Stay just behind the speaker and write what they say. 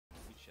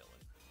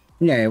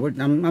Yeah,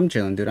 I'm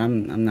chilling, dude.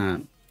 I'm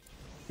not,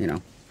 you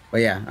know.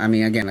 But yeah, I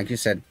mean, again, like you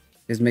said,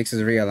 this makes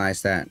us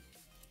realize that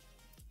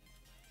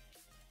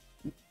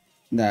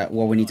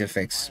what we need No, to it's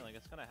fix. fine. Like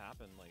it's gonna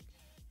happen. Like,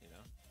 you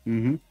know.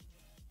 Mm-hmm.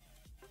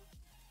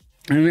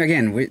 I mean,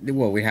 again,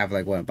 we have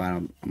like what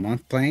about a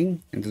month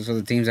playing, and so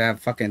the teams that have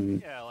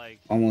fucking Yeah, like these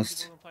people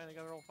almost have been playing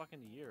together all fucking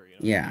year. You know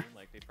what I yeah mean?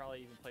 Like they probably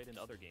even played in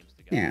other games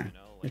together. yeah. You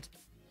know, like It's,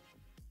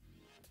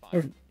 it's fine. You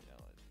know,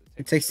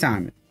 it it takes takes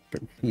time,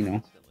 but, you know.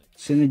 instantly.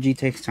 Synergy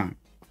takes time,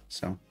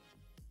 so.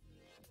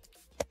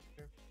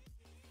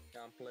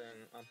 Yeah,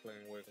 I'm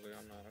playing weekly.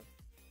 I'm not.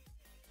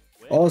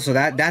 Also,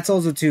 Wiggly, what that's the?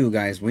 also too,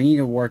 guys. We need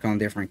to work on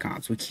different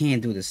comps. We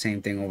can't do the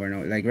same thing over and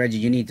over. Like Reggie,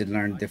 you need to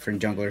learn I can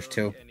different play junglers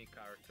literally too. any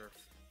character.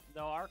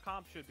 No, our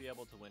comp should be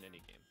able to win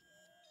any game.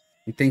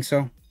 You think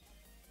so?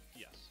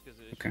 Yes, because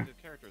Okay. the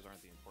characters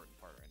aren't the important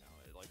part right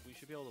now. Like we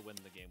should be able to win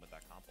the game with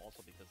that comp.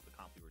 Also because the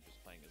comp we were just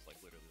playing is like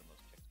literally the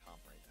most picked comp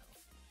right now.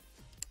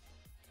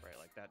 Right,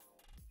 like that.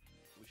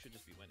 We should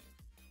just be winning.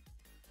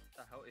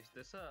 The hell is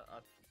this a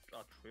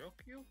trio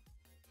queue?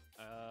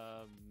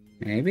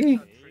 Maybe.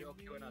 A trio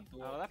queue and a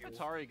duo Oh, that queue.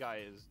 Patari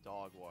guy is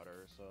dog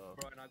water. So.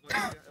 Bro,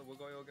 and we're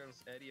going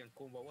against Eddie and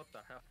Kumba. What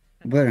the hell?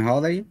 But how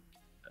old are you?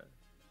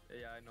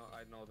 Yeah,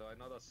 I know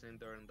the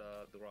Cinder and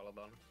the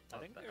Duraludon. I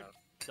think they're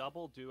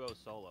double duo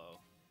solo.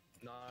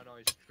 No,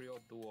 it's trio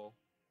duo.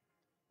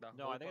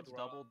 No, I think it's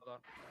double.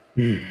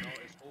 No,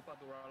 it's Hopa,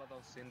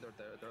 Duraludon, Cinder.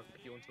 They're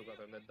queuing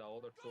together, and then the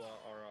other two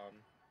are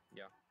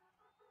yeah.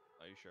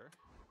 Are you sure?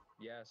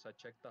 Yes, I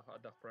checked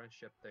the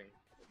friendship thing.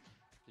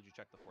 Did you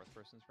check the fourth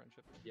person's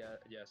friendship? Yeah,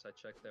 yes, I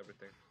checked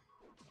everything.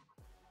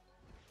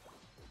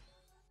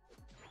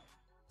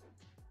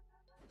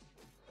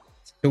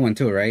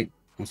 2-2, right?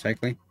 Most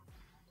likely.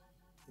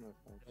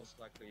 Most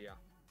likely, yeah.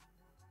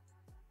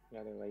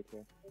 Yeah, they're right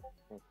here.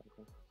 Most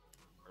likely.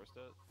 First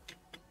it.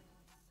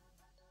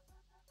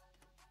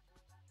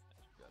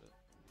 Got it.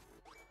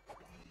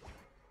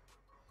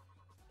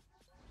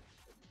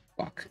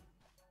 Fuck.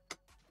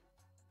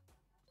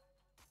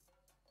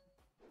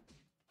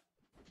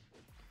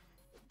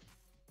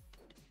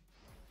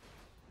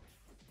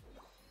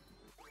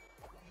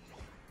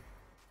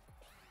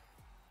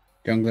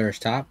 Jungler is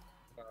top.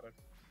 Got it.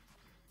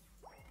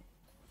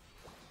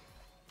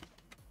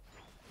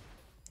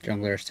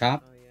 Jungler is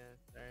top. Oh yeah,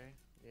 sorry.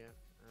 Yeah.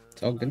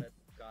 It's all good.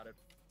 Got it.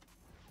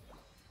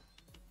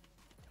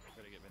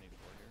 Gotta get many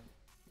before here.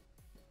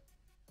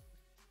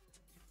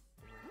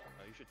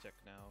 Oh, you should tick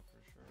now for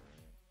sure.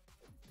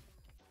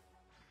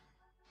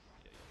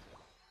 Yeah, you tick.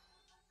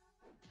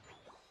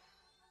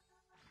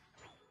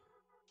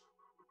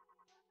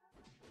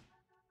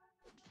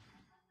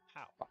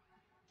 How?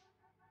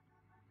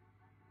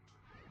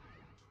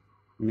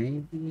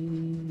 Maybe.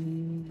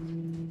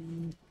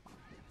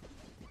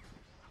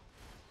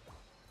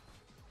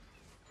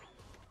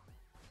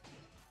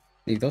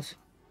 Leave those.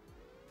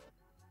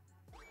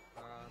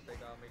 They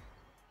got me.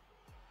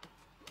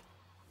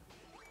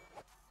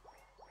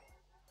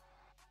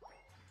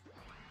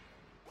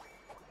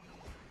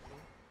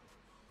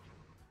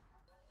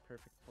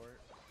 Perfect port.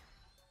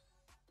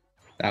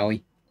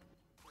 Dowie.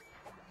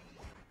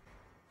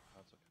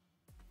 That's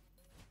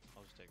okay.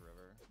 I'll just take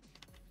river.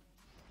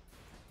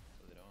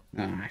 So they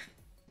don't. Ah, I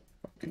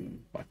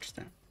fucking watched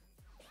that.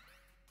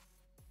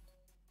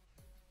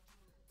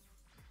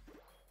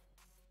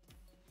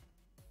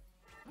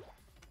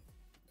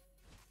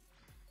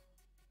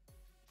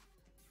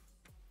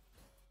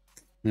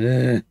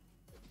 Ugh.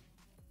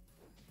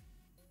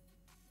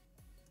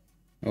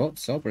 Oh,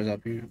 Soper's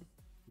up here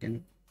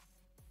again.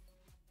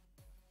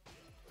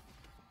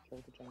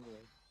 Show the jungle.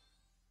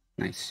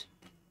 Nice.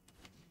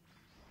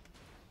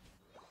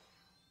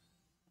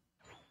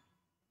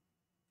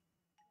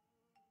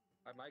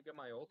 I might get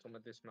my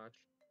ultimate this match.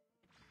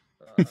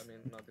 I mean,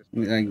 not this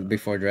match. Like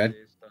before Dread.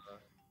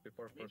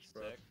 Before Need first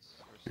Dread.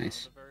 6 or 7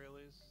 Nice. at the very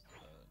least. You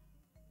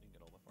can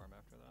get all the farm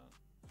after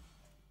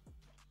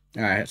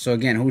that. All right. So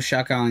again, who's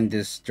shotgunning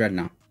this Dread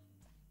now?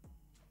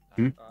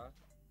 It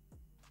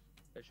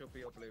should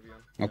be Oblivion.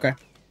 Okay.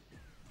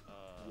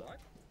 What?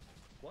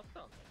 What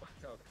the?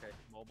 Okay.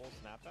 Mobile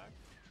snapback.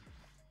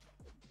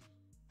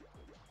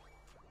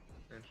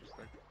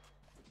 Interesting.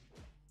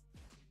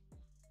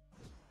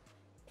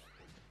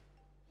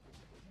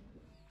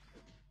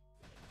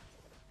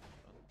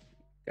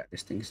 God,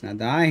 this thing's not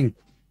dying.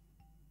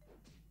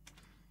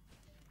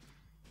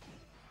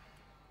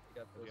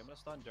 Got Okay, I'm gonna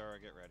stun Dura.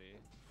 Get ready.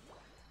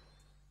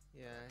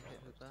 Yeah, hit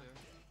Hoopa.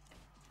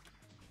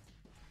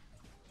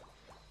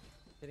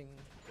 Hitting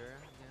Dura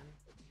again.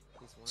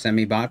 He's one. Send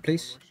me bot, One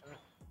please. more shot.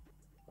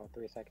 Oh,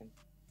 3 seconds.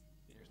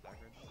 You're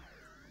staggered.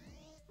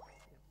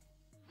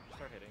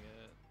 Start hitting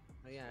it.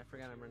 Oh yeah, I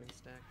forgot I'm running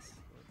stacks.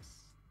 Whoops.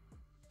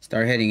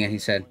 Start hitting it. He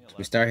said.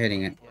 We start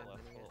hitting it. Pull it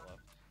left. Yeah, Pull it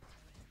left.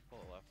 Pull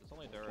it left. It's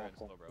only Dura and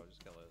slow, bro.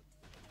 Just kill it.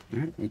 All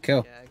right, we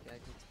kill. Yeah, I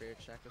can spirit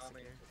check us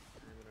Coming. here.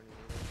 We don't need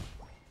it.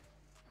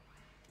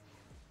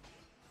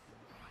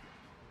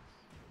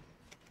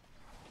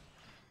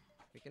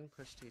 We can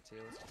push T2.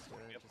 Let's just do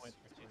We it. have points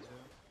for Just T2.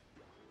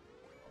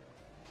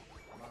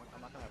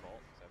 I'm not gonna have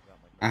ult because I've got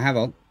like I have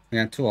ult. We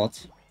got 2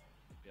 ults.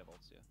 We have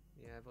ults, yeah.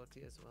 Yeah, I have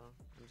OT as well.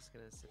 I'm just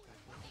gonna sit back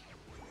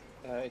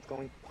now. It's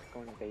going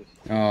base.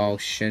 Oh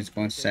shit, it's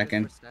going Good, we're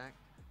second. stacked.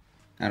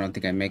 I don't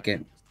think I make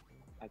it.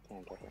 I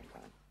can't get there in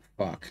time.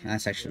 Fuck,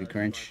 that's actually Yeah,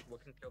 cringe. We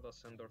can kill the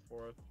Cinder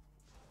for it.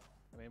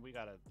 I mean, we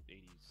got a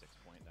 86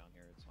 point down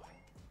here. It's fine.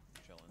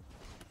 Chilling.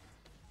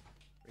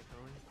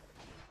 Recalling.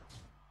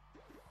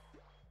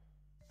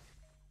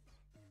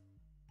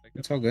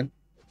 It's all good.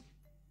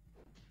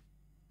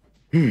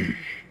 Hmm.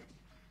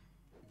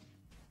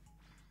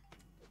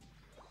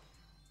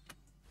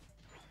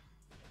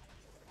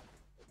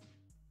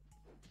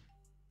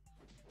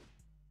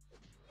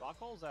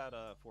 Rockfall's at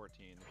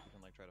 14. If we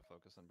can like try to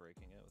focus on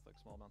breaking it with like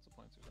small amounts of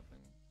points or something.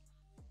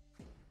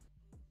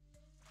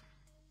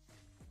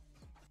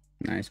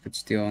 Nice, good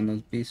steal on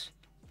those beasts.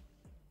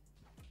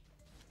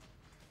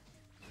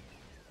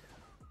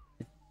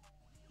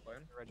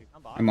 Reggie,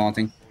 come by. I'm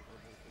ulting. We'll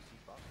see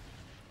bot.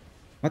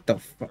 What the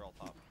They're fuck? all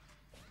top.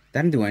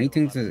 That didn't do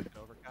anything Go left, to.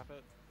 overcap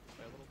it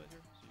by a little bit here.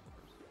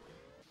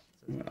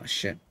 So you go first. Oh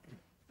shit.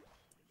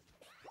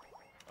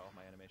 Oh,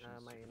 my animation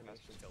is My super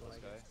fast to animation's kill slow, this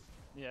I guy. guess.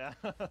 Yeah,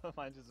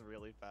 mine's just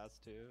really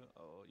fast too.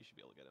 Oh, you should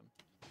be able to get him.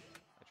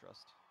 I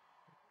trust.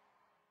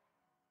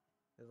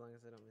 As long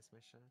as I don't miss my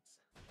shots.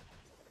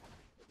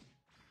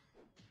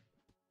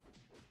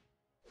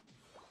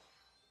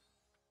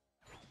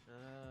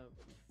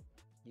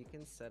 You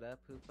can set up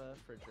Hoopa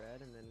for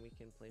Dread, and then we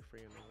can play for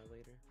Yamala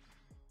later.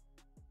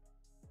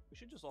 We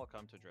should just all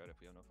come to Dread if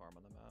we have no farm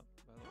on the map.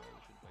 By the way,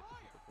 we should wait to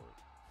keep report.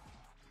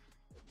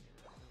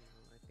 Yeah, I don't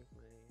know. I think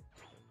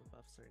the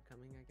buffs aren't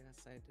coming. I guess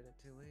I did it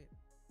too late.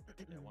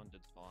 Yeah, one did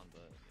spawn,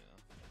 but yeah.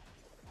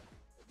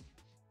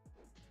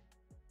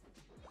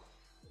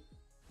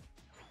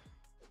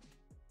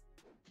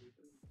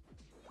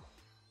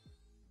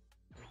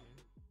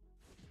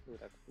 Ooh,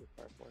 that's too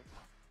far for it.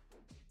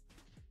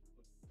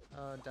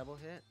 Double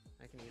hit.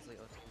 I can easily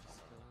OT and just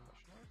kill him.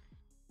 Question mark?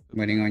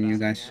 Waiting on you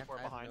Back guys. in the port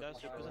I have behind no us.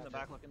 control Who's in the of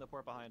back it. looking the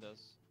port behind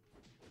us?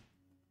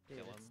 Dude,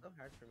 Kill it's him. so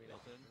hard for me to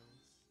Tilted. kill those.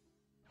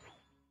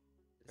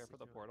 Prepare Just for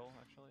the ignore it. portal,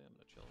 actually. I'm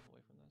gonna chill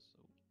away from this.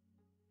 Ooh.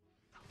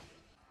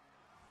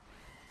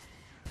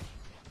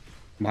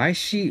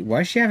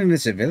 Why is she having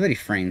visibility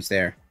frames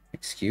there?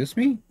 Excuse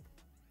me?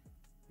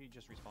 He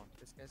just respawned.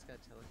 This guy's got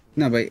telekinesis.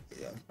 No, but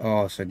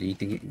oh, so do you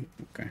think it,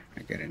 okay,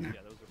 I get it now.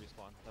 Yeah, that was a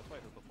respawn. That's why I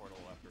hook the portal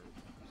after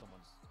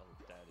someone's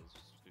dead is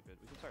stupid.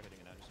 We can start hitting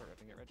it now. Just start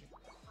ripping it, Reggie.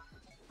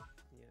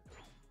 Yeah.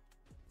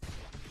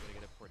 Gotta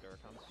get it before Dura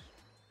comes.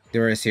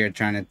 Doris here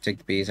trying to take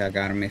the bees. I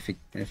got him if he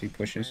Find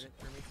pushes. it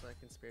for me so I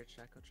can spirit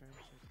shackle charge.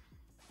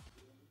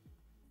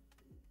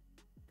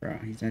 Bro,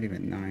 he's not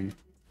even 9.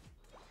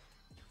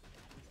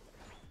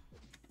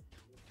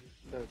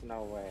 There's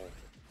no way.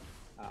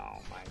 Oh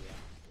my god.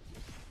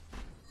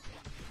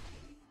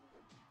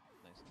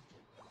 Nice.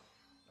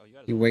 Oh, you got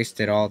his He ult,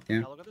 wasted too. all, yeah.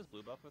 Now look at this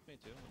blue buff with me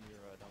too when you're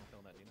done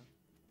killing that Dina.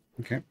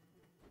 Okay.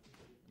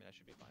 I mean, I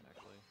should be fine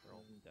actually. They're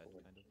all dead,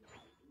 kind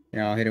of.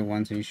 Yeah, I'll hit it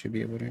once and you should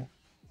be able to.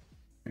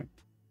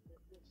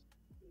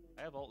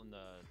 I have ult in the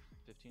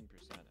 15%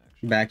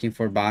 actually. Backing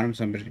for bottom,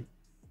 somebody.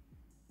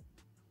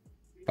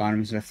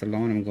 Bottom's left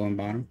alone. I'm going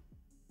bottom.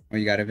 Oh,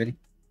 you got it, Viddy?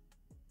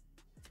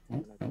 Oh,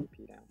 I'm gonna oh,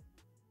 TP down.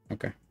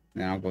 okay.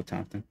 Then I'll go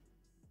top then.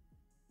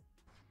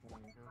 I'll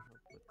help with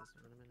this one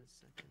in a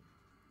second.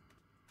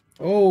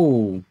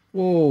 Oh,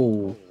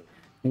 whoa,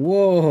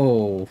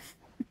 whoa.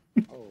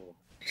 Oh.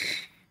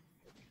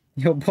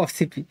 Yo, Buff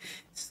TP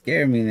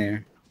scared me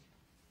there.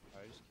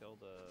 I just killed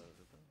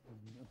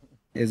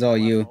It's all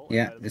you. ult,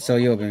 Yeah, might as it's well.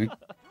 all you, baby.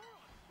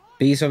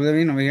 Beast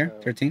Oblivion over here,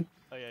 13.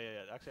 Oh yeah, yeah,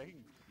 yeah. Actually, I can.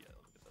 Yeah,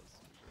 look at those.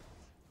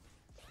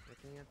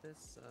 Looking at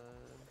this,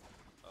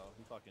 Oh,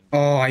 he fucking.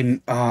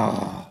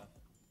 Oh,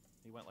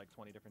 He went like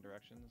 20 different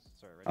directions.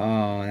 Sorry, Reggie.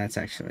 oh, that's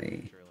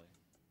actually, Surely.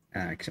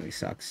 that actually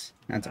sucks.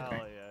 That's okay.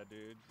 Hell yeah,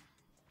 dude.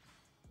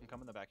 I'm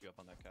coming to back you up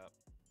on that cap.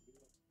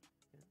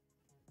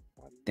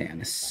 Damn,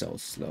 it's so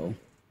slow.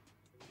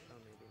 oh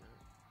maybe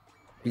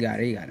not. You got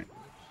it, you got it.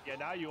 Yeah,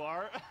 now you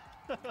are.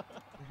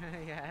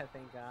 Yeah,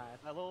 thank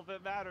God. A little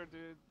bit mattered, dude.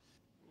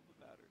 A little bit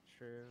mattered.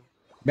 True.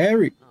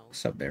 Barry. Oh,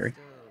 What's up, Barry?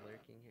 Still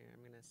lurking here.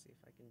 I'm gonna see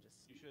if I can just.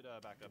 You should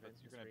back up. Prevent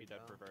You're his gonna be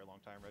dead for a recall. very long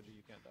time, Reggie.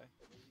 You can't die.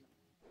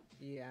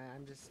 Yeah,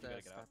 I'm just You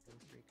gotta get out.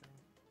 stopping recall.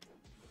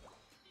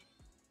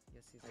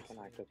 Yes, he's. I just can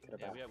waiting access for to the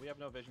me. Yeah, back. we have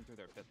no vision through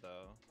their pit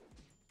though.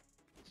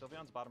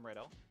 Sylveon's bottom right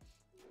L.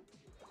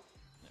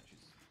 Yeah,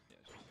 she's right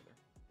there.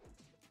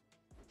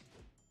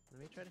 Let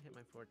me try to hit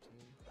my 14.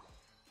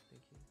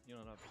 Thank you. You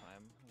don't have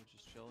time. We'll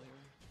just chill here.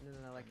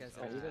 No, like I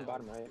Oh, said, he's in I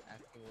bottom was right.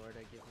 asking Lord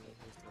to give me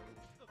his story.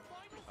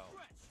 Oh.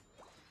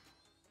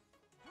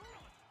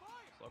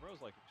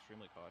 Slowbro's like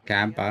extremely caught.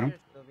 Cab, bottom.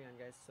 Sylveon,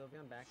 guys.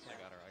 Sylveon back. I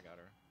got her. I got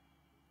her.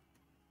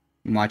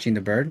 I'm watching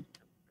the bird.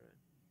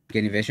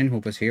 Getting vision.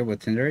 Hoop was here with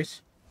Cinderace.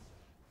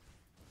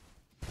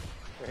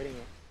 We're hitting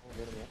it. We're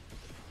hitting it.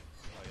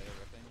 Oh yeah, they're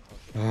ripping. Oh,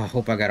 shit. Oh,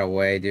 hope I got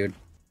away, dude.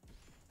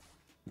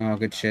 Oh,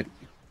 good shit.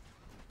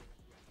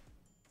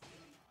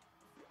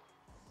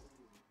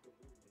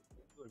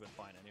 Would have been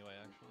fine anyway.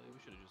 Actually, we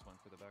should have just went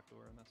for the back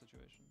door in that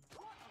situation.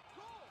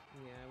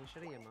 Yeah, we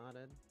should have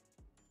Yamada.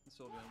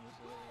 Sylvan was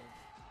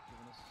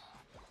giving us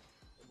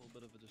a little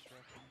bit of a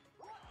distraction.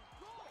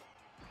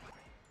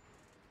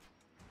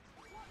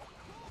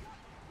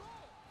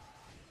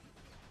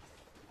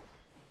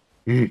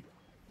 Mm.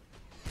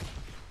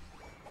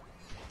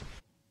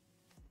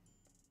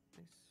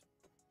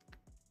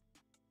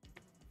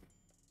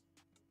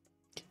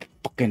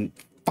 Nice.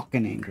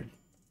 Fucking angry.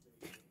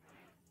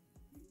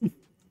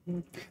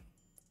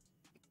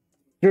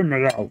 Give me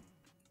that.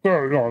 Give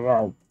me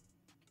that.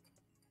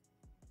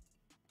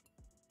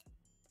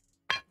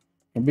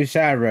 Don't be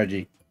sad,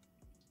 Reggie.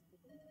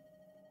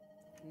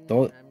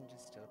 Don't I'm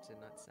just tilted,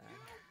 not sad.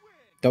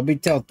 don't be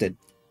tilted.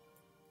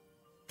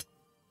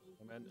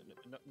 I mean,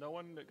 no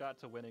one got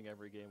to winning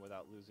every game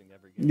without losing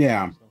every game.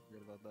 Yeah. Just don't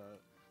forget about that.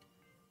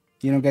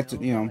 You don't get to,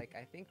 No, you but, know. like,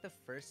 I think the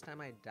first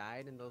time I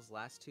died in those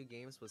last 2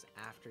 games was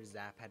after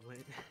Zap had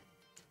went.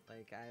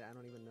 Like, I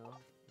don't even know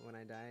when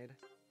I died.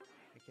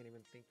 I can't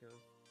even think of.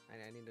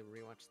 I need to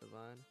rewatch the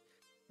VOD.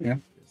 Yeah.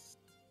 Just-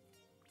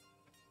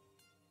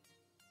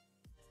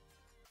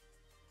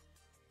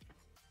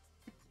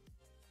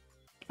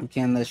 We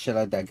can't let shit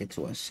like that get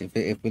to us.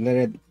 If we let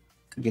it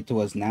get to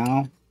us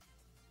now,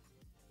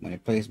 when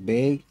it plays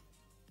big,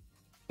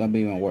 it's gonna be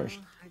even worse.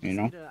 I just You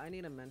know. I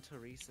need a mental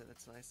reset.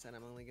 That's why I said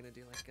I'm only gonna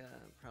do like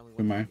probably Good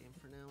one more man. game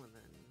for now, and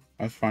then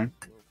That's fine.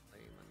 we'll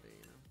play Monday.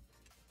 You know.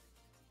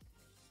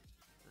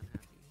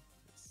 Unhappy.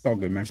 It's all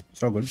good, man.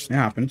 It's all good. It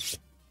happens.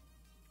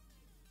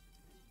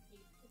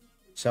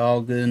 It's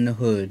all good in the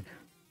hood.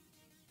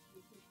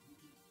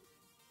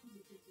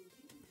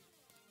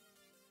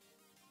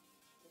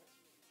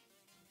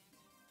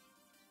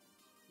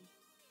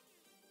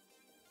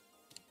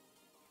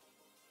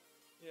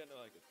 Yeah, no,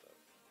 I get that.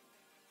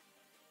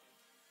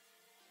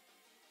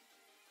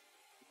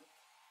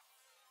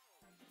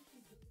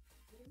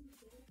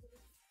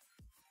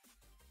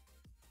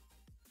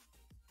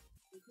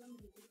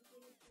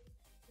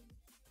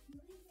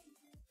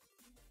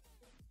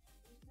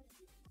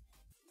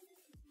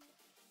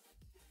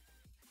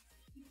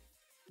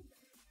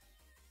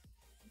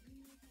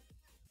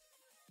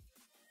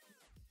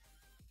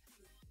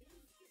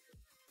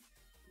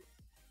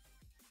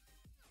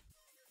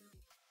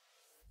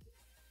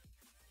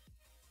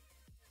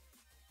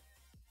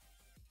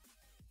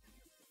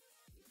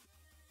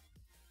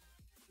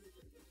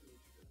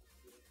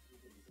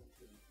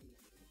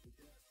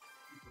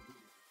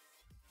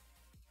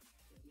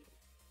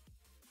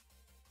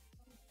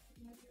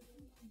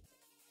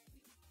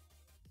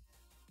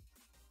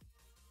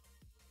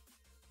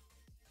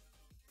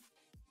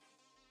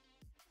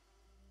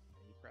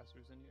 Any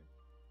pressers in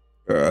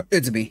here?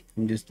 It's me.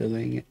 I'm just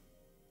delaying it.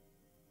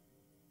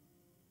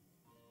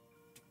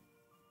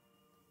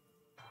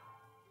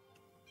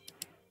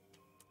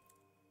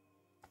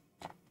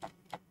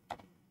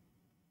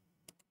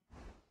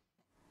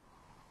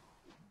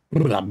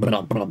 Blah,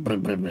 blah, blah, blah,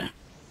 blah, blah.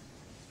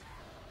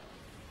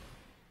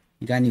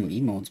 You got new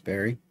emotes,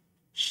 Barry?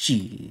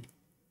 She.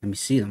 Let me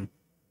see them.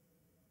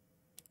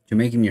 Did you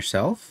make them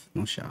yourself?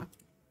 No shot.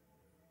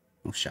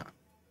 No shot.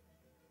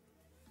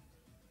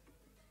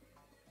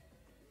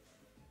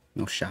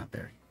 No shot,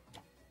 Barry.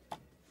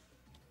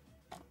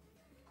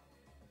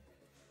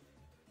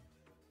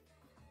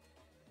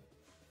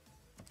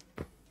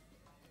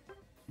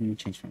 Let me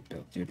change my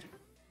build, dude.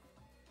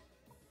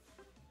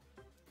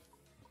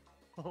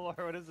 Lord,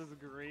 what is this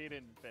green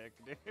and pick,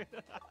 dude?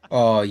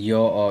 Oh,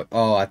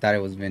 oh, I thought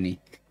it was Vinny.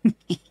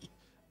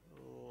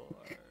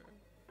 Lord.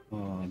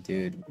 Oh,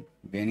 dude.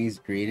 Vinny's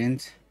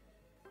greetings.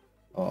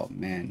 Oh,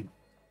 man.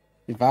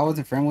 If I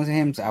wasn't friend with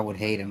him, I would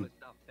hate him.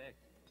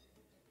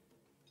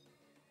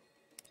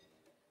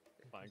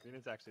 Fine, green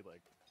is actually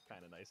like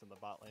kind of nice in the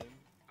bot lane.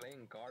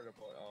 Playing guard,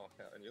 oh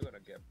hell, and you're gonna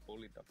get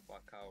bullied the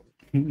fuck out.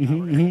 Nah,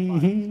 we're gonna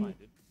have fun. It's fine,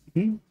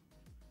 dude.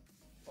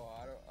 Oh,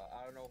 I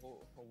don't know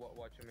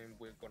what you mean.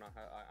 We're gonna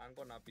I'm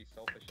gonna be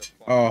selfish as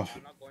fuck. Oh.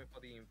 I'm not going for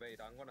the invade.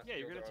 I'm gonna. Yeah,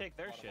 you're steal gonna take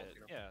their bottom shit. house,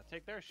 you know? Yeah,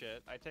 take their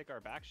shit. I take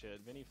our back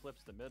shit. Vinny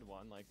flips the mid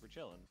one. Like, we're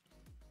chilling.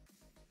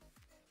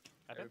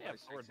 I think they have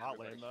Everybody sword takes bot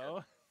lane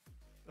everybody's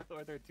though.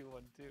 Or they're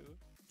 2-1-2.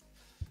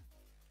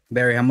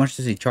 Barry, how much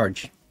does he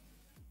charge?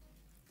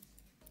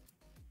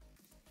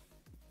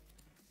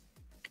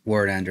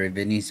 Word, Andre.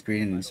 Vinny's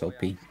greeting By is the way,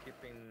 OP. I'm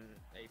skipping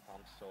A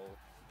pump, so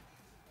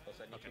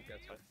because I need Okay, to get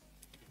that's to.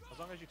 fine. As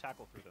long as you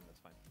tackle through them, that's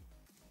fine.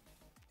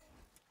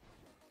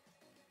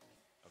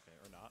 Okay,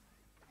 or not.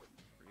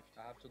 Briefed.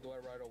 I have to do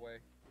it right away.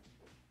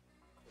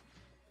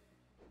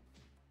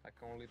 I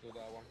can only do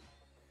that one.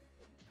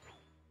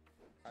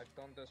 I've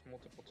done this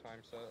multiple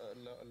times.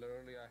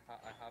 Literally, I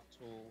have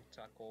to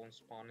tackle and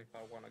spawn if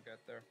I want to get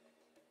there.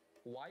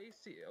 Why is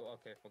he? Oh,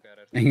 okay, forget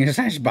it. And you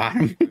just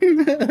bottom.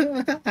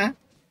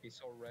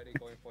 He's already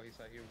going for his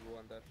side. He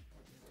ruined that.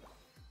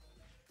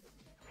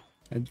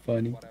 That's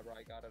funny. Whatever,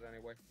 I got it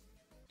anyway.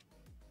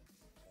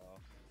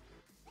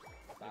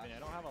 I mean, I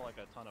don't have like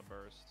a ton of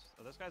bursts.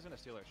 Oh, this guy's gonna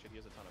steal our shit. He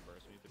has a ton of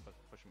bursts. We need to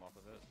push him off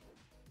of it.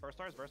 Burst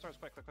stars,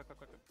 quick.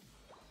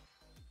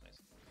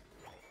 Nice.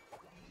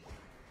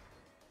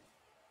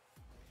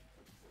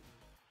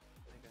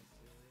 I got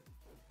too late.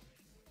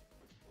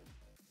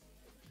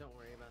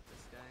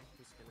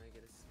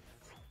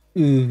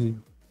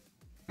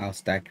 I'll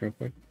stack real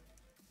quick.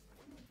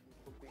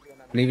 Could be an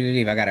Leave, enemy. leave,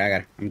 leave. I got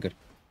it. I'm good.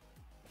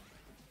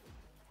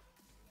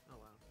 Oh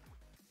wow.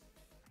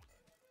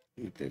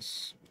 With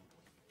this.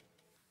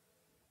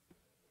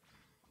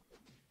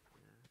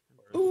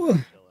 Yeah. Ooh.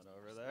 Chilling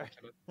over there.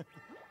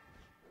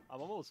 I'm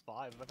almost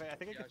 5. I think I Yeah,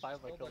 can 5 if I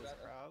stole kill the this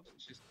guy- crab.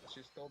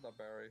 she stole the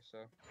berry, so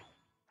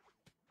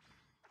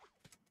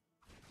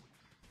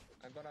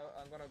I'm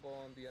gonna go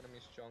on the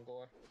enemy's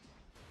jungle.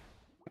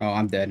 Oh,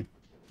 I'm dead.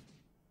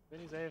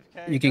 Vinny's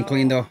AFK. You can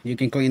clean though. You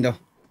can clean though.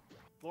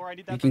 Laura, I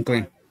need that You for can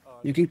clean. 5. Oh,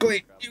 You can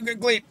clean. crap. You can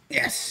clean. No,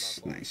 Yes.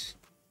 I'm not going. Nice. Sick.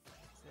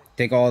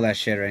 Take all that Wanna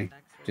shit, go right?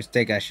 stacks for Just that?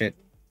 take that shit.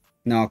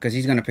 No, because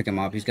he's gonna pick him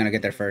up. He's gonna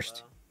get there As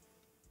first. well.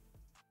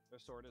 Their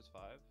sword is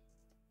 5.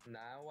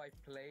 Now I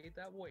play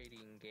that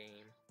waiting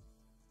game.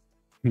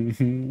 Vinny's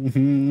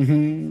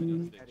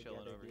big Get chilling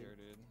together, over dude. here,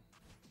 dude.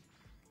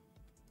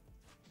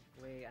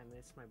 Wait, I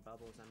missed my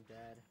bubbles. I'm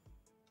dead.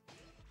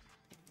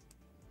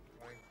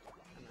 Fine.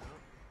 I'm out.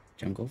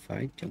 Jungle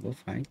fight. Jungle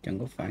fight.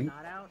 Jungle I'm fight.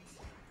 not out.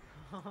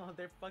 Oh,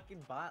 their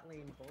fucking bot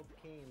lane both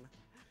came.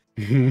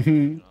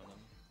 Working on them.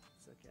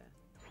 It's okay.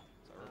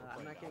 Sorry, we're I'm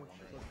playing not getting that one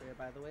triple right clear,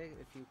 by the way.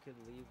 If you could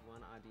leave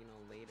one Audino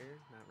later,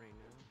 not right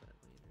now, but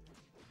later.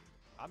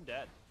 now. I'm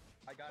dead.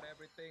 I got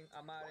everything.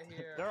 I'm out of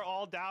here. They're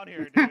all down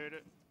here, dude. Yeah,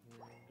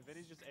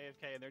 Vinny's just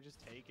AFK and they're just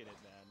taking it,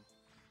 man.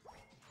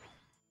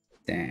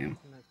 Damn.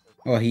 that's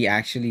okay. Oh, he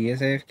actually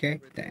is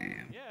AFK?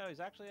 Damn. Yeah, he's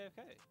actually AFK.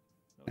 No,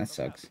 That no cap.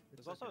 sucks.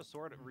 There's also a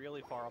sword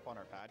really far up on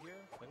our pad here.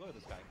 Like, look at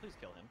this guy. Please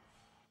kill him.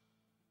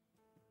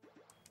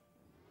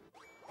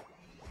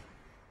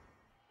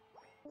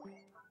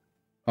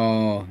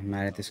 Oh, he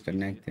might have They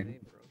disconnected.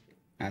 broke it.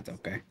 That's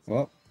okay.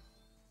 Well,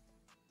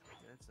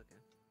 That's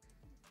okay.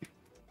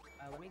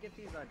 Let me get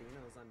these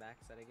Audinos on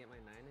backside. I get my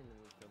 9 and then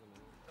we kill them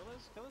all.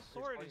 Kill his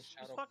sword. playing He's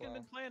Shadow fucking Claw.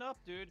 been playing up,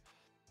 dude.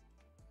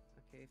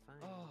 Okay, fine.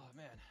 Oh,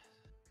 man.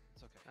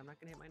 It's okay. I'm not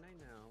gonna hit my 9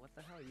 now. What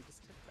the hell? You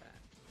just took that.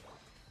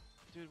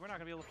 Dude, we're not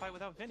gonna be able to fight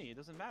without Vinny. It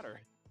doesn't matter.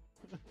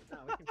 No,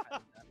 we can fight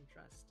with that. I'm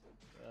trust.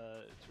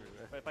 True.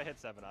 If I hit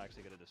 7, I'm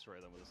actually gonna destroy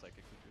them with a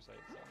psychic feature sight.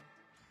 So.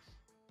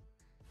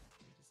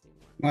 We just need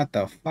one. what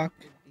the fuck?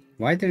 Big B.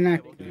 Why did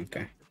not? we'll get it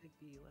Okay. The big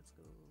B. Let's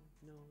go.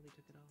 No, they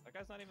took it all. That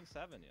guy's not even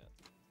 7 yet.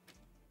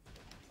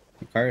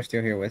 Kyra's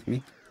still here with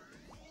me.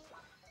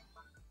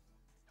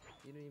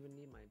 You don't even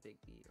need my big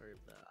B or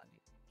the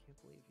Audino.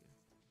 Can't believe you.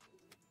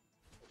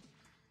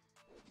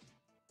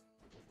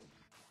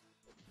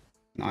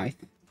 Nice. I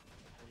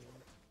mean,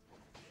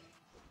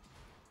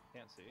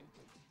 Can't see.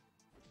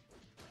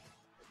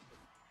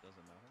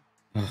 Doesn't matter.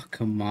 Oh,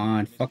 come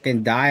on.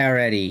 Fucking die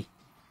already.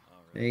 Oh,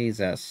 really?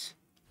 Jesus.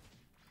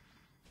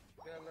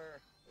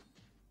 Killer.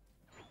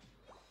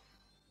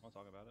 Wanna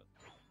talk about it?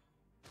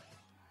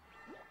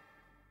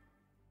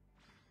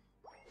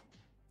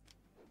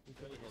 we Maybe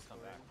could he'll just come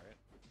go back, in. right?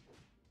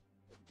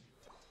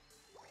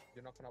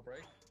 You're not gonna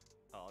break?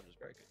 Oh, I'll just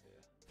break it,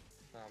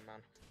 yeah. Oh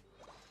man,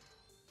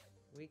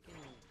 We can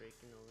break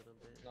in a little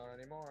bit. not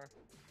anymore.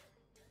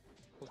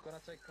 Who's gonna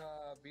take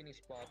Beanie's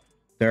spot?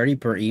 30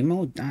 per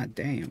emo? God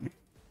damn.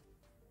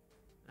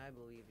 I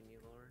believe in you,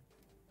 Lord.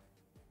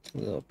 It's a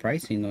little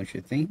pricey, don't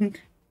you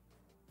think?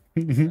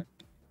 He's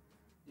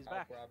I'll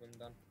back. grab him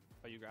then.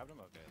 Oh, you grabbed him?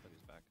 Okay, I thought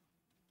he's back.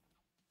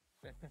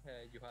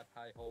 You had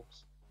high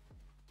hopes.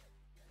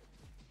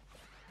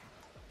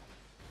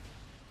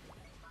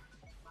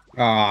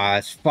 Aw,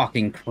 it's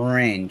fucking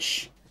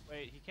cringe.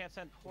 Wait, he can't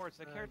send ports.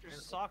 That character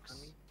Cancel sucks. on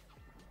me.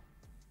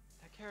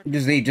 That character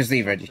Just leave, just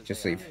leave, sucks Reggie. as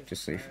Just AI. leave,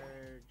 just leave.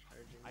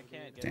 Charging I me,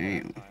 can't dude. get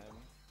Damn. that time.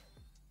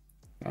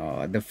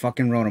 Oh, the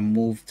fucking road to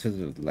move to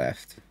the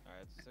left.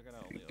 Alright, so they're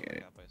gonna only get it.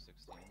 overcap by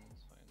 16.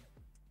 It's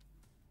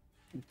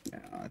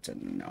fine. No, that's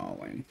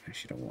annoying. I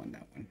should have won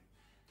that one.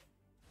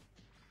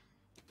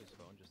 His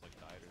phone just like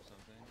died or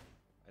something.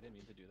 I didn't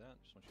mean to do that.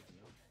 Just want you to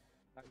know.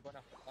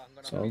 I'm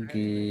gonna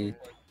Soggy. real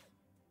quick.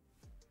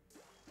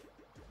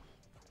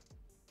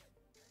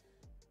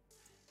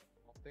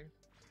 Nothing.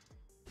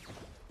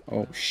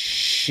 Oh,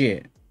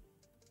 shit.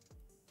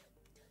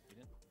 You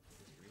didn't?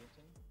 Is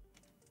Greetington?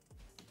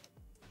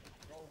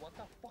 Bro, what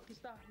the fuck is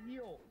that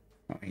heal?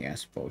 Oh, he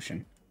has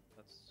potion.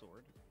 That's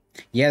sword.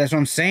 Yeah, that's what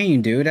I'm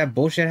saying, dude. That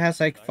bullshit has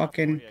like I got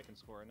fucking 40, I can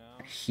score now.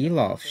 heal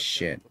off Just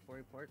shit. Before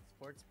he ports.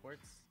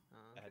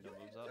 I had no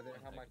moves I up.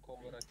 didn't have my Thank you. cold,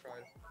 but I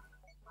tried.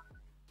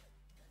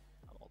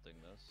 I'm ulting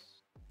this.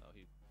 Oh,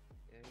 he.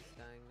 Yeah, he's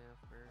dying now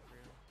for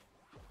real.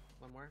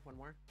 One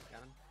more.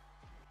 Got him.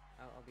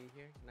 I'll be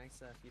here.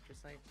 Nice future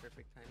sight.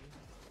 Perfect timing.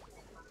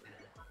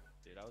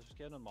 Dude, I was just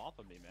getting him off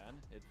of me, man.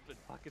 It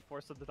fucking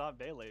forced him to not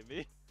melee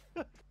me.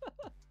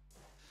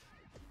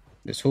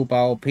 This hoop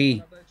OP. Not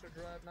that you're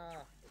dread now.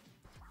 Yeah,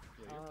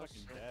 you're Oh, fucking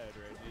shit. dead,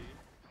 Reggie.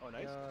 Oh,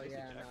 nice. Yo, nice yeah,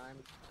 eject. no, I'm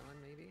done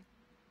maybe.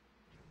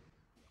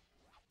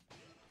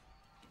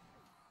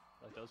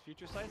 Like those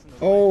future sights and those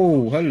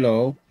Oh, shit.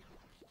 hello.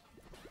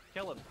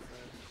 Kill him. Kinda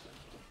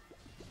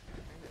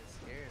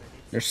scared. I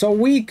need They're to- so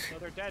weak. No,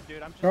 they're dead,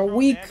 dude. I'm just They're throwing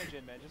weak. damage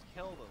in, man. Just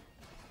kill them.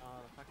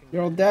 fucking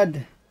They're all dead.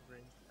 dead.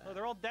 Bring No, that.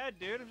 they're all dead,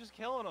 dude. I'm just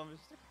killing them.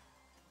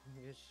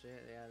 Good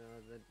shit. Yeah, no,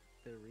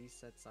 the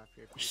resets off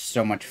your.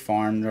 So much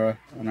farm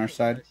on our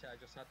side. I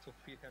just had to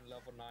feed him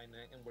level 9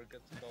 and we're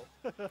good to go.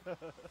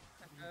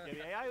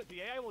 Yeah,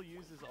 the AI will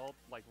use his ult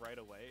like right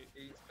away.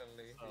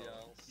 Instantly, So,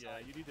 yeah.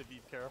 yeah, you need to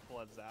be careful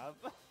on Zap.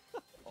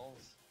 On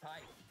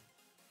tight.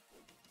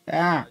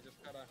 Ah! I just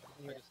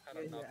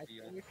gotta not I be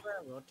think on. we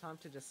for Rotom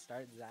to just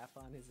start Zap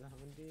on his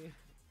own, dude.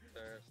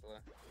 Seriously.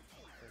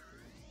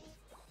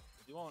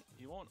 He won't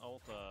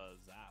ult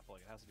Zap,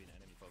 like it has to be an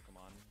enemy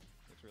Pokemon.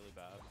 It's really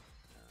bad.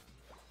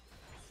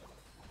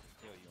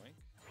 Yo, yoink.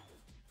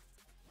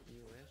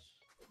 You wish.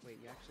 Wait,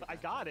 you actually. I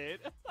got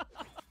it! How?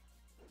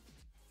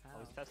 I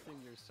was testing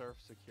your surf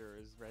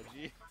secures,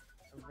 Reggie.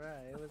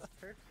 Bruh, it was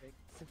perfect.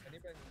 Can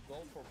even go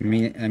for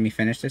Let me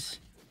finish this.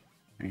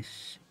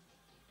 Nice.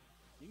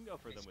 You can go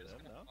for them with him,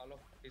 no?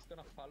 He's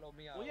gonna follow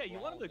me out. Well, yeah, you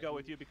want him to go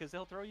with you because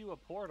he'll throw you a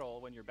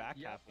portal when you're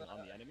backcapping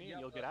on the enemy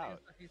and you'll get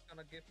out. He's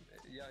gonna give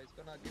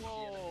the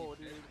Whoa, enemy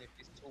dude. if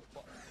he's too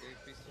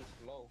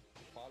slow.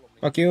 Follow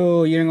me. Fuck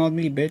you, you didn't hold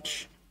me,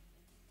 bitch.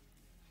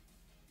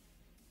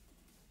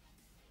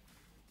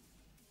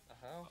 The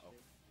hell?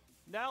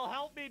 Nell,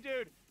 help me,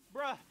 dude!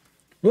 Bruh!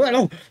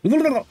 No!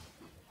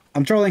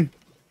 I'm trolling.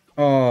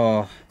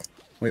 Oh.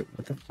 Wait,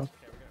 what the fuck?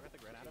 Okay, we're gonna get the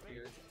Gren out of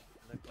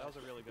it. That was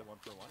a really good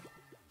 1-for-1.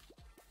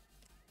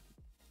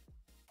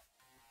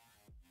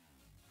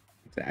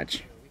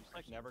 Thatch. We're just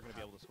like never gonna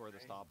be able to score the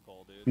stop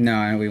goal, dude.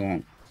 No, we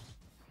won't.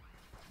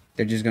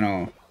 They're just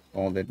gonna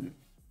hold it. My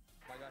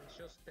God, he's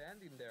just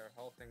standing there.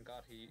 Oh, thank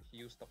God he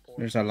used the port.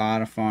 There's a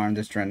lot of farm.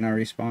 This Dreadnought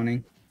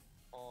respawning.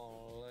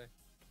 Holy.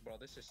 Bro,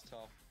 this is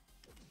tough.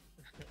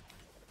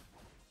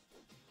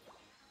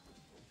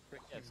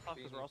 Yeah, it's tough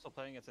because we're also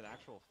playing against an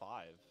actual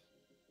 5.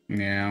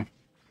 Yeah.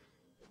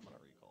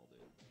 Whatever you call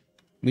it.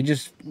 We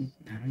just...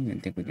 I don't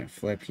even think we can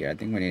flip here. I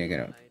think we need to get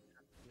up.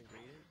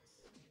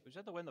 We just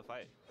have to win the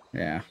fight.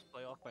 Yeah. Just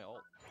play off my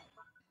ult.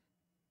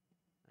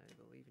 I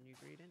believe in you,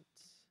 Greedent.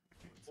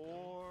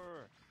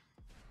 Or...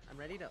 I'm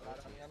ready to ult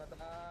I'm you. gonna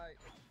die.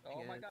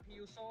 Oh my God, he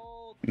used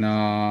ult.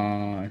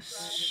 No,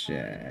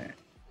 shit.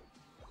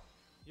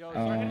 Yo,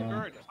 start hitting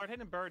bird. Start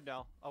hitting bird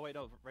now. Oh wait,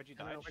 no, Reggie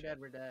No, died. no, we're dead,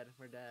 we're dead,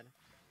 we're dead.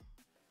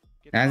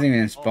 Get It hasn't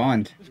even fucking ult.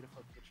 spawned.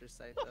 Beautiful picture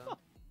site though.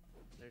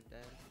 They're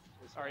dead.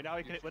 Alright, now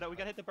we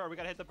gotta hit the bird. We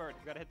gotta hit the bird.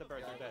 We gotta hit the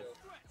bird. They're dead.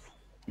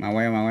 My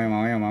way.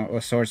 Oh,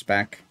 sword's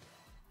back.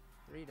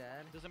 3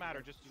 dead. Doesn't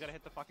matter. Just you gotta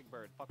hit the fucking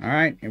bird. Fuck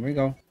Alright, here we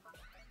go.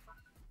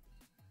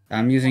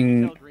 I'm Fucking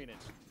using tell Green it.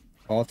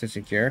 ult to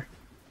secure.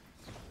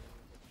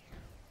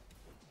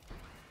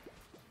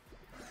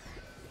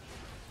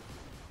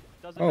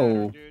 Doesn't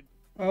Oh. matter, dude.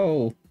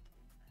 Oh.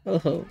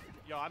 Oh.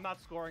 Yo, I'm not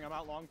scoring. I'm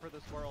out long for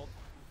this world.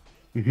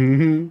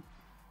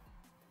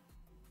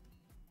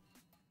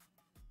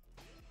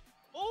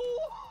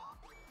 Oh!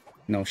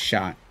 No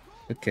shot.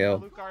 Good kill.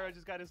 Lucario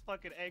just got his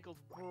fucking ankles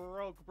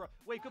broke, bro.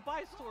 Wait,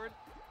 goodbye, sword.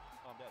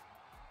 Oh, I'm dead.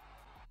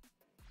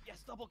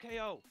 Yes, double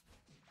KO.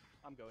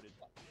 I'm goated.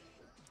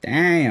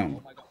 Damn.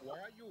 Oh my God,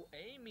 where are you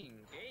aiming,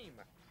 game?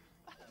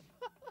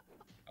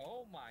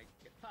 Oh my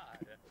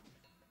God.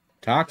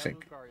 Toxic.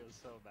 That Lucario is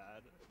so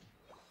bad.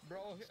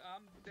 Bro,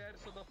 I'm dead,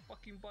 so the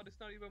fucking body's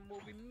not even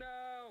moving.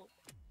 No!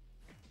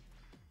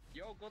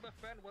 Yo, go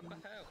defend, what the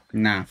hell?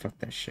 Nah, fuck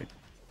that shit.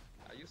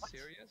 Are you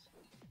serious?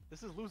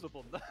 This is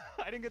losable.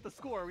 I didn't get the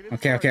score. We didn't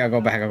Okay, score I'll go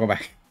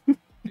back. Dude,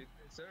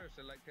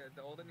 seriously, like,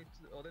 all they need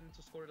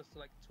to score is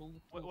like two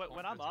When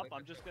I'm points, up,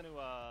 like, I'm just gonna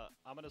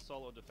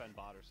solo defend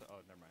bot or so. Oh,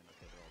 never mind.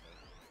 Okay, they're all dead.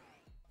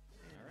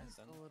 Alright,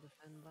 then. Solo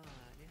defend bot,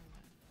 yeah.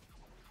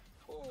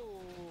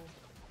 Oh,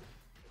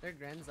 Their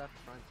Gren's up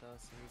front though,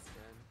 so he's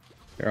good.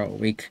 They're all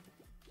weak.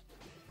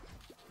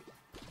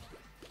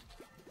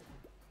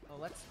 Oh,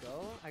 let's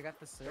go. I got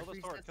the surf the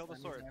sword, resets, kill the that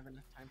means sword. I have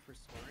enough time for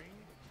scoring.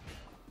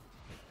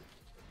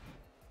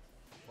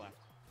 Left.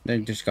 They're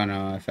just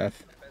gonna FF.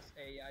 best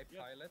AI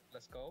pilot,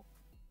 let's go.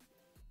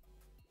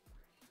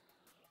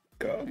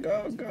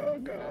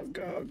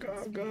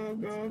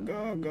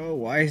 Go.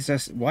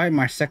 Why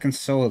my second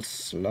soul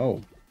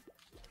slow?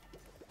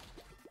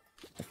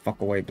 The fuck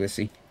away,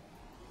 Blissey.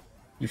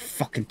 You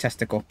fucking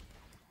testicle.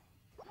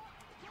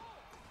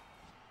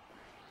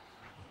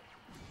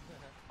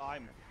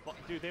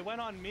 Dude, they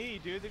went on me,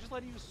 dude. They're just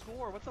letting you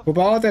score. What the Who fuck?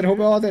 balled it? Who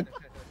balled it?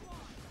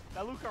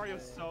 That Lucario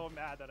is so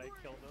mad that I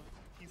killed him.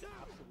 He's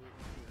absolutely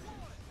furious.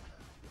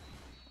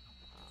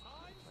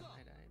 But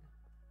I died.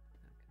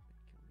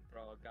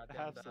 Bro, goddamn,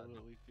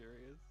 Absolutely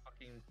furious.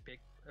 fucking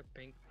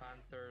Pink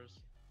Panthers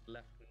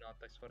left nut,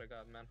 I swear to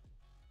God, man.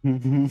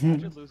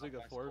 Imagine losing a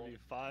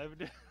 4v5,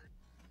 dude.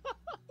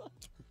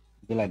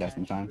 Be like that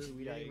sometimes.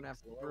 We don't even have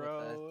Yikes, war bro.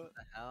 with us. What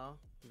the hell?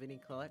 Vinny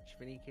clutch,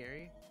 Vinny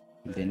carry.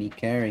 Vinny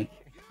carry.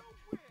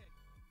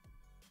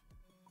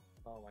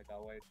 Oh my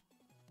God, wait.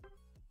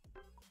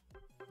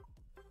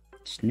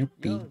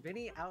 Snoopy. Yo,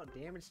 Vinny out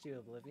damaged you,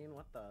 Oblivion.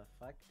 What the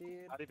fuck,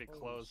 dude? Not even Holy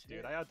close, shit.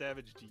 dude. I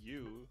outdamaged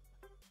you.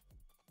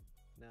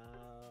 No,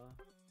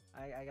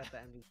 I got the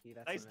MVP.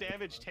 That's Nice what matters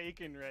damage most.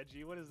 taken,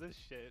 Reggie. What is this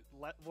shit?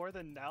 More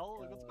than Nell?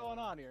 Like, what's going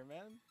on here,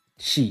 man?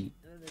 She.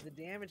 The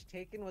damage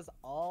taken was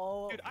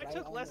all. Dude, I right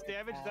took on less their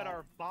damage than path.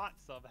 our bot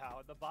somehow,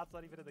 and the bot's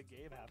not even in the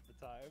game half the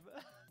time.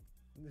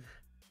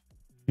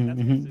 That's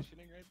Mhm.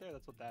 positioning right there.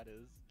 That's what that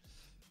is.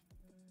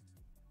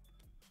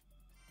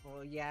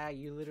 Well, yeah,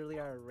 you literally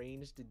are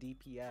ranged to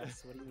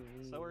DPS. What do you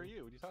mean? So are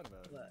you. What are you talking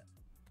about? Look,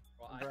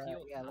 Well, I bruh,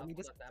 healed yeah, let half me of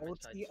just the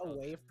damage I OT took.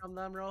 away from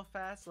them real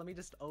fast. Let me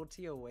just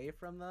OT away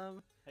from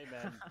them. Hey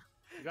man,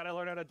 you gotta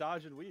learn how to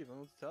dodge and weave. I'm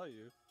gonna tell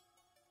you.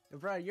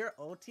 Bro, your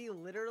OT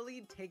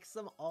literally takes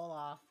them all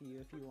off you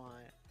if you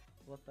want.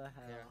 What the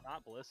hell? Yeah.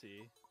 Not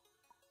Blissey.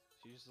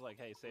 She's just like,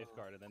 hey,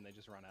 safeguard, and then they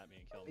just run at me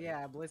and kill me.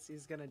 Yeah,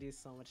 Blissy's gonna do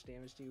so much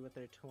damage to you with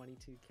their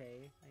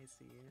 22k. I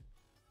see you.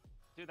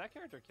 Dude, that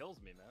character kills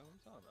me, man. What are you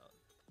talking about?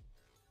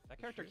 That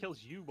character Sure.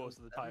 kills you most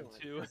of the time Everyone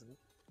too. doesn't.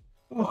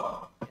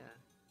 Oh. Yeah.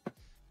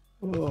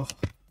 Oh.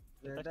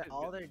 That shit's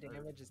All their getting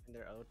hurt. damage is in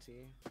their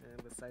OT,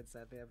 and besides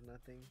that, they have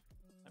nothing.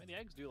 I mean, the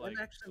eggs do And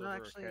like actually, no, over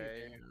actually,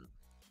 okay.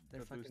 they're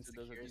The fucking boosted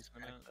does a secure as decent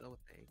crap amount. though with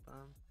the egg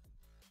bomb.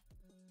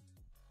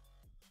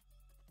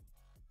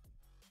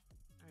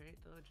 Alright,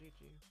 though,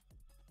 GG.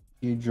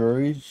 You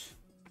George.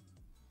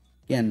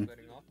 Again,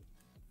 Getting off.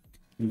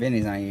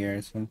 Vinny's not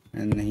here, so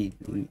and he.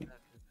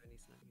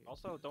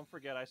 Also, don't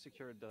forget I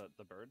secured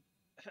the bird.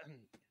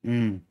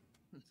 Mm.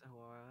 So,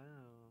 wow.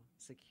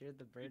 Secured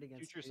the bird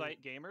against Future who?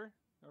 Sight Gamer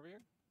over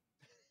here.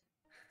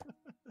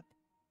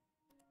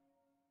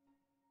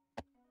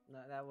 No,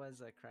 that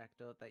was a crack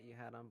dope that you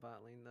had on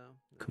bot lane though.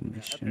 I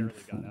Commission.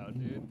 barely got out,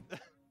 dude.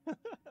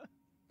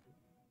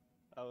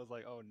 I was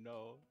like, oh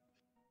no.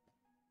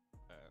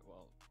 Alright,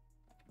 well,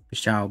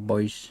 Peace out,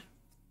 boys.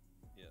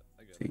 yeah,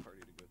 I got See. a party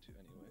to go to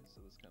anyway, so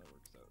this kind of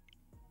works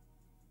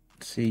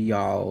out. See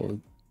y'all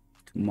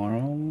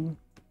tomorrow,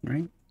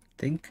 right?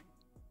 Think,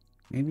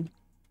 maybe.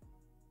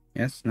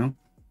 Yes. No.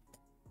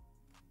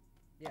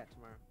 Yeah,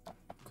 tomorrow.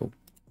 Cool.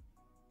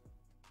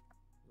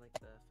 Like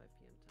the 5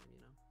 p.m. time, you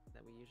know,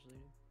 that we usually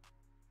do.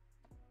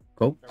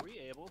 Cool. Are we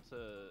able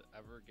to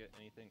ever get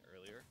anything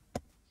earlier?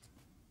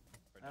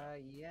 Or no?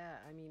 Yeah,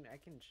 I mean, I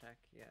can check.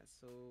 Yeah,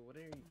 so what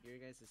are your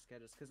guys'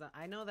 schedules? Because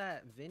I know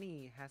that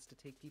Vinny has to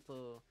take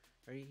people,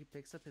 or he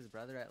picks up his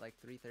brother at like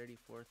 3:30,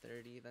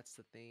 4:30. That's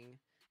the thing.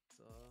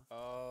 So.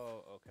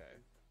 Oh, okay.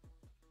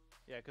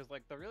 Yeah, because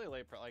like the really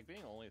late, like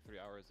being only 3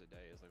 hours a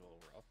day is like a little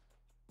rough.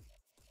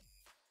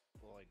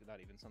 Well, like not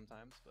even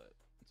sometimes, but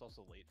it's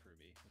also late for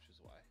me, which is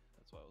why.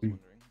 That's why I was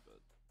wondering. But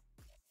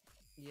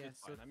Yeah, it's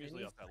so fine. I'm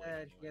usually Vinny up that late said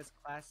anyway. he has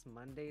class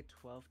Monday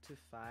 12 to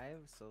 5,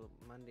 so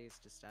Monday's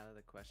just out of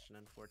the question,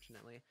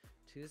 unfortunately.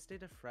 Tuesday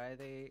to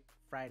Friday,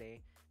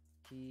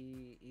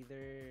 he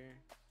either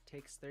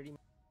takes 30.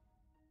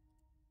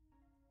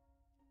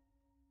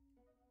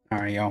 All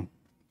right, y'all.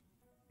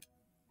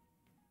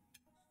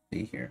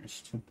 See here,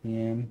 it's 2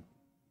 p.m.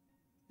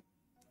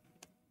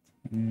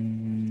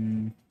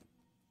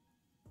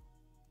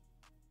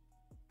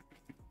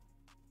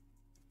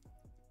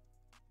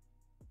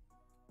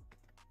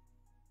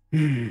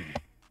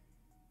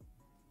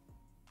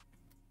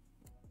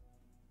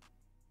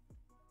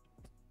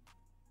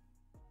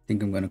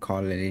 Think I'm gonna call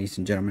it, ladies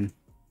and gentlemen.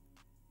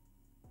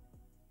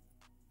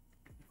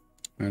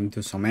 I'm gonna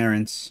do some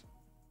errands,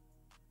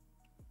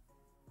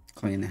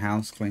 clean the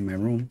house, clean my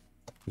room,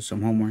 do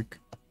some homework.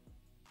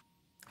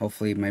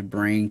 Hopefully my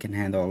brain can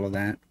handle all of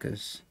that,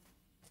 because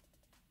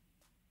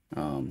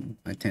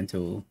I tend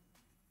to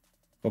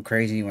go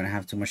crazy when I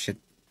have too much shit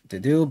to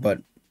do.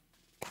 But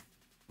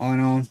all in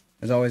all,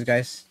 as always,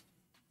 guys,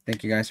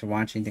 thank you guys for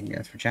watching, thank you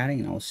guys for chatting,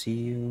 and I'll see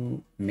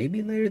you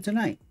maybe later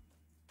tonight.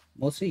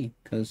 We'll see,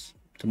 because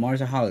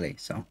tomorrow's a holiday.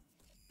 So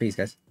peace,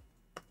 guys.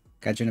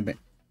 Catch you in a bit.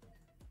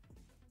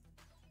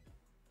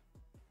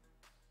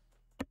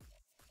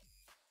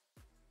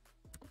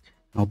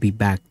 I'll be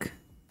back.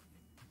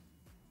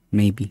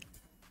 Maybe.